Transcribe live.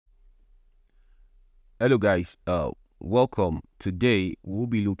Hello guys, welcome. Today we'll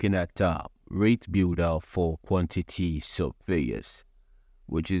be looking at rate builder for quantity surveyors,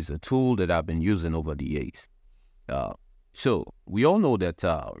 which is a tool that I've been using over the years. So we all know that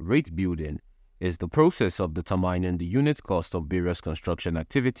rate building is the process of determining the unit cost of various construction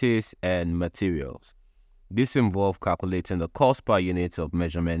activities and materials. This involves calculating the cost per unit of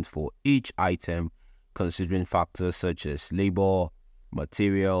measurement for each item, considering factors such as labor,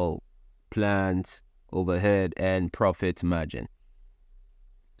 material, plant, overhead, and profit margin.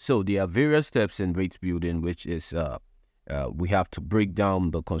 So there are various steps in rate building, which is we have to break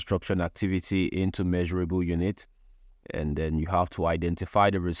down the construction activity into measurable units, and then you have to identify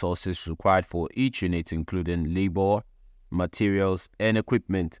the resources required for each unit, including labor, materials, and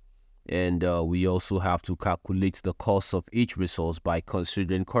equipment. And we also have to calculate the cost of each resource by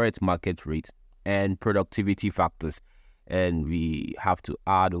considering current market rate and productivity factors. And we have to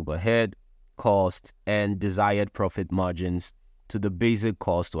add overhead, cost, and desired profit margins to the basic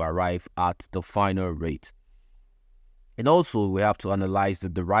cost to arrive at the final rate. And also, we have to analyze the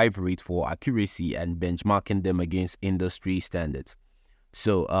derived rate for accuracy and benchmarking them against industry standards.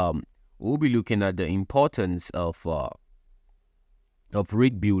 So we'll be looking at the importance of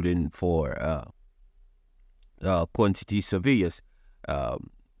rate building for quantity surveyors.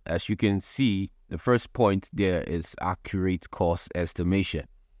 As you can see, the first point there is accurate cost estimation.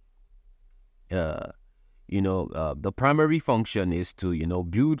 The primary function is to,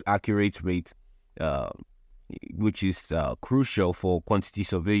 build accurate rate, which is crucial for quantity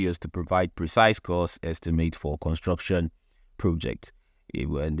surveyors to provide precise cost estimate for construction projects.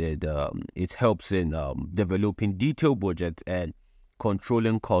 It helps in developing detailed budget and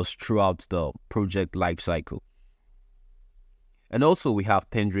controlling costs throughout the project life cycle. And also we have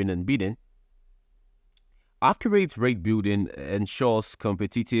tendering and bidding. Accurate rate building ensures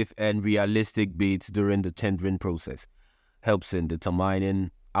competitive and realistic bids during the tendering process, helps in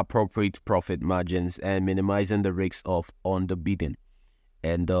determining appropriate profit margins and minimizing the risks of underbidding.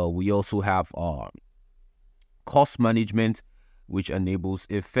 And we also have cost management, which enables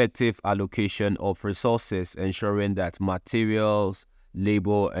effective allocation of resources, ensuring that materials,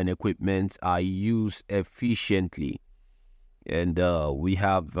 labor, and equipment are used efficiently. And we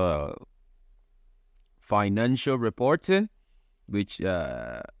have financial reporting, which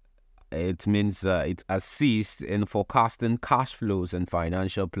it means it assists in forecasting cash flows and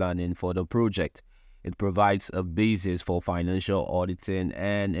financial planning for the project. It provides a basis for financial auditing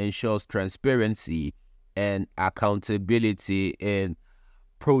and ensures transparency and accountability in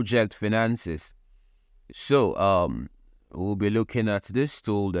project finances. So we'll be looking at this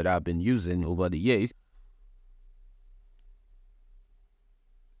tool that I've been using over the years.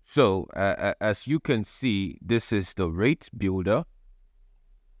 So as you can see, this is the rate builder.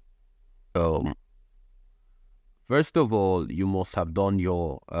 First of all, you must have done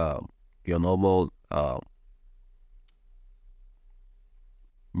your normal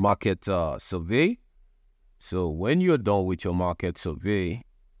market survey. So when you're done with your market survey,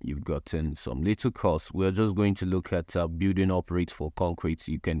 you've gotten some little costs. We're just going to look at building up rates for concrete.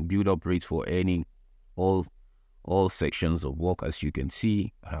 You can build up rates for all sections of work. As you can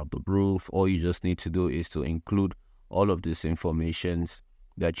see, I have the roof. All you just need to do is to include all of this information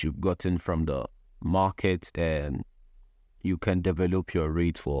that you've gotten from the market, and you can develop your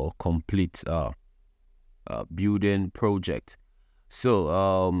rate for complete building project.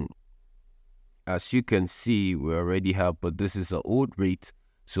 So as you can see, we already have, but this is an old rate.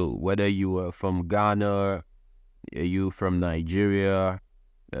 So whether you are from Ghana, you from Nigeria,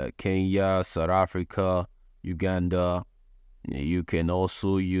 Kenya, South Africa, Uganda, you can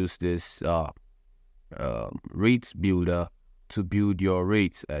also use this rate builder to build your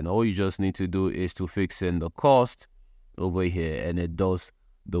rates. And all you just need to do is to fix in the cost over here, and it does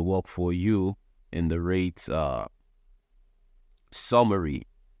the work for you in the rates summary.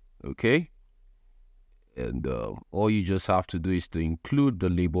 Okay, and all you just have to do is to include the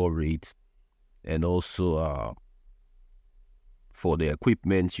labor rates, and also for the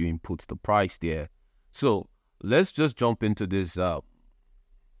equipment you input the price there. So let's just jump into this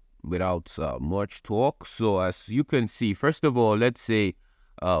without much talk. So as you can see, first of all, let's say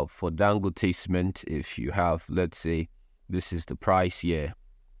for Dangote cement, if you have, let's say this is the price here.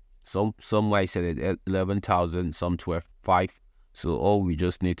 Some might say it 11,000, some 12,500. So all we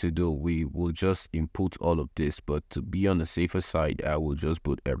just need to do, we will just input all of this. But to be on the safer side, I will just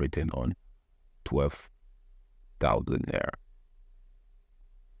put everything on 12,000 there.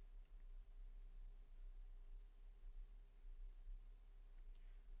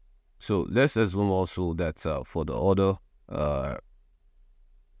 So let's assume also that for the other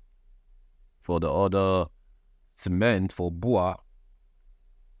For the other cement for Bois,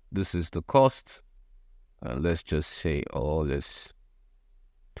 this is the cost. Let's just say all this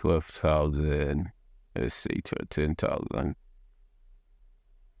 12,000. Let's say 13,000.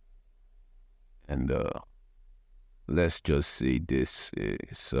 And let's just say this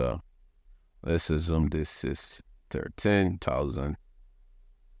is let's assume this is 13,000.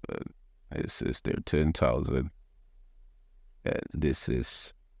 This is 13,000, and this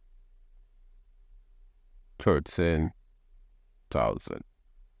is 13,000.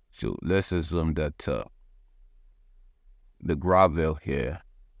 So let's assume that the gravel here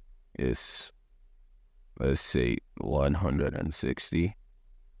is, let's say, 160.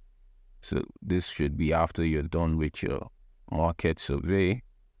 So this should be after you're done with your market survey.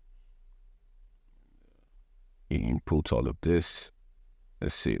 You input all of this.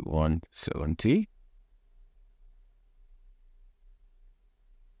 Let's say 170.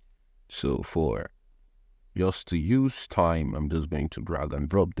 So for just to use time, I'm just going to drag and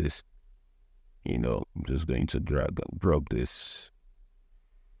drop this. I'm just going to drag and drop this.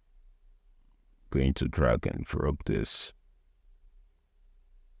 Going to drag and drop this.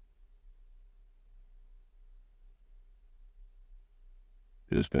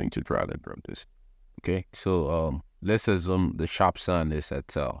 Just going to drag and drop this. Okay, so let's assume the sharp sand is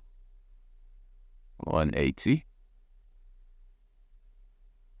at 180.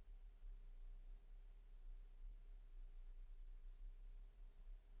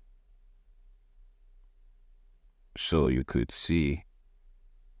 So you could see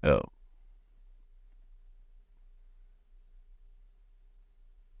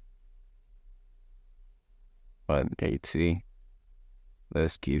 180.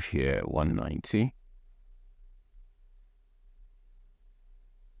 Let's give here 190.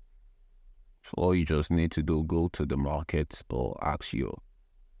 So all you just need to do, go to the market or ask your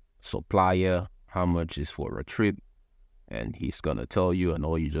supplier how much is for a trip, and he's gonna tell you, and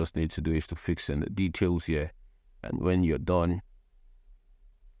all you just need to do is to fix in the details here. And when you're done,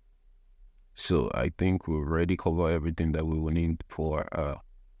 so I think we already covered everything that we will need for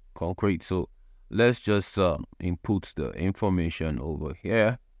concrete. So let's just input the information over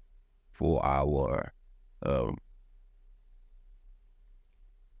here for our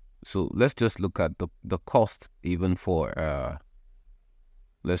so let's just look at the cost even for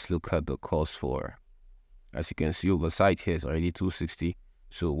let's look at the cost for, as you can see over site here is already 260.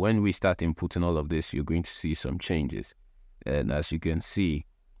 So when we start inputting all of this, you're going to see some changes. And as you can see,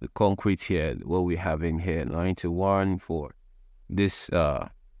 the concrete here, what we have in here, 91 for this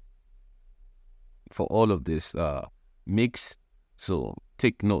for all of this mix. So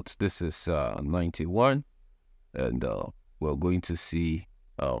take notes, this is 91, and we're going to see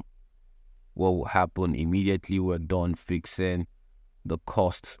what will happen immediately we're done fixing the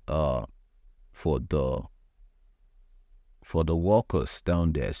cost for the workers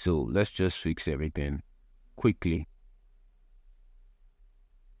down there. So let's just fix everything quickly.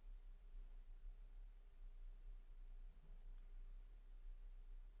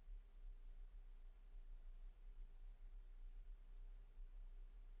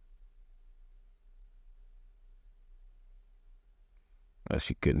 As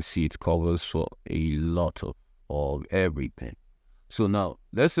you can see, it covers for a lot of everything. So now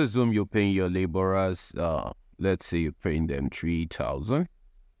let's assume you're paying your laborers, let's say you're paying them 3,000,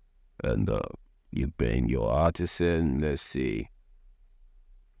 and you're paying your artisan, let's say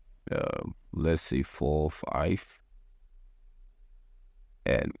 4 or 5,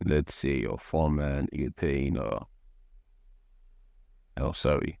 and let's say your foreman, you're paying 4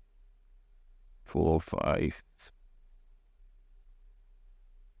 or 5.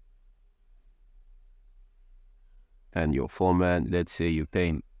 And your foreman, let's say you're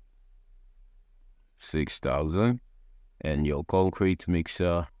paying 6,000, and your concrete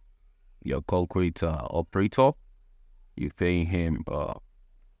mixer, your concrete operator, you're paying him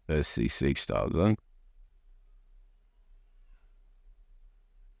let's say 6,000.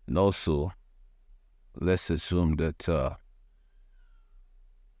 And also, let's assume that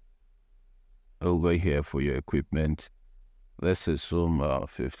over here for your equipment, let's assume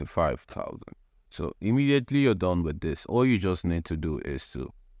 55,000. So immediately you're done with this. All you just need to do is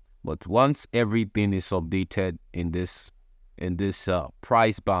but once everything is updated in this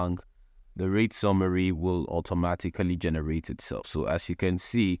price bank, the rate summary will automatically generate itself. So as you can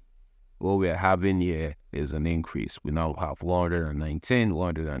see, what we're having here is an increase. We now have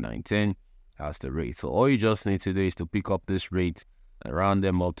 119 as the rate. So all you just need to do is to pick up this rate and round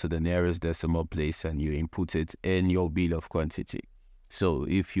them up to the nearest decimal place, and you input it in your bill of quantity. So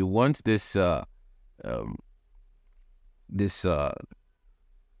if you want this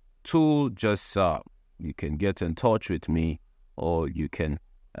tool, just you can get in touch with me, or you can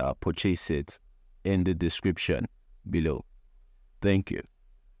purchase it in the description below. Thank you.